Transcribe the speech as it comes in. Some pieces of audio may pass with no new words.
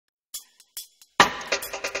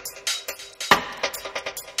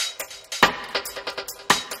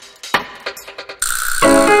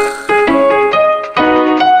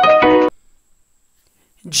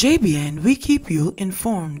JBN, we keep you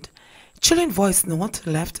informed. Chilling voice note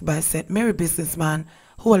left by St. Mary businessman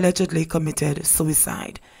who allegedly committed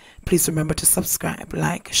suicide. Please remember to subscribe,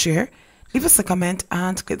 like, share, leave us a comment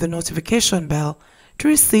and click the notification bell to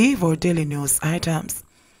receive our daily news items.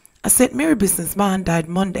 A St. Mary businessman died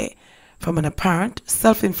Monday from an apparent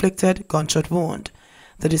self-inflicted gunshot wound.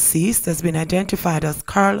 The deceased has been identified as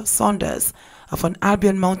Carl Saunders of an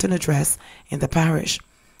Albion Mountain address in the parish.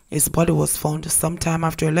 His body was found sometime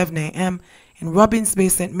after 11 a.m. in Robbins Bay,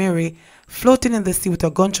 St. Mary, floating in the sea with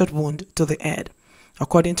a gunshot wound to the head.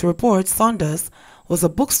 According to reports, Saunders was a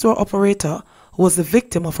bookstore operator who was the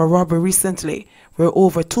victim of a robbery recently where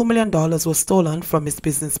over $2 million was stolen from his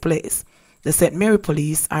business place. The St. Mary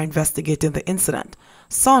police are investigating the incident.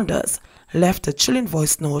 Saunders left a chilling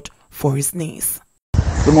voice note for his niece.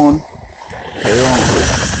 Come on. Hey, uncle.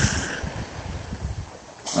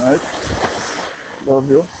 Alright. Love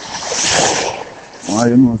you.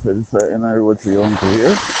 You know, so this is in road to your uncle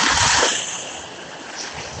here.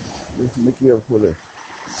 Listen me carefully.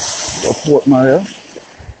 Go Port Maria.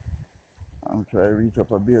 I'm trying to reach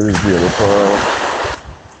up a Bailey's deal for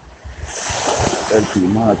LP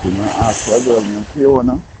Martin and ask for a girl named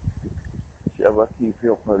Fiona. She have a key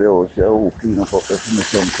for up for the house. She will clean up the me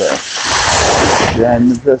sometime.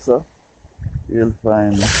 Behind the dresser, you'll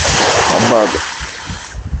find a bag.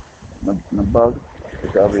 In a bag,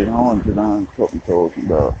 it have been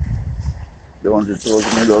 $100,000. The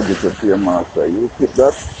 $100,000 you don't get to your master. You keep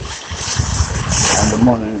that, and the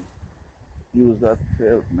money, use that to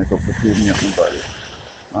help make up the feeling of your body.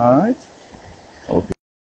 Alright? Okay.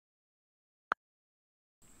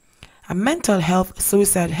 A mental health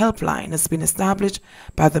suicide helpline has been established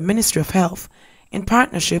by the Ministry of Health in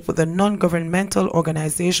partnership with the non-governmental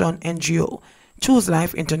organization NGO Choose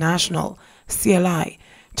Life International, CLI,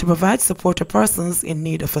 to provide support to persons in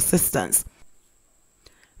need of assistance.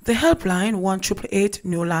 The helpline 1-888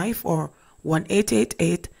 New Life or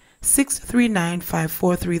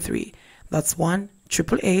 1-888-639-5433, that's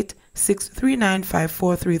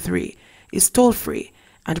 1-888-639-5433, is toll-free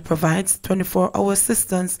and provides 24-hour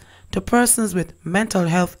assistance to persons with mental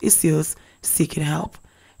health issues seeking help.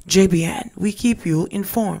 JBN, we keep you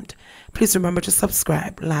informed. Please remember to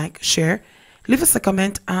subscribe, like, share, leave us a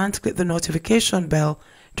comment and click the notification bell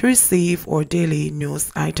to receive our daily news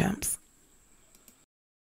items.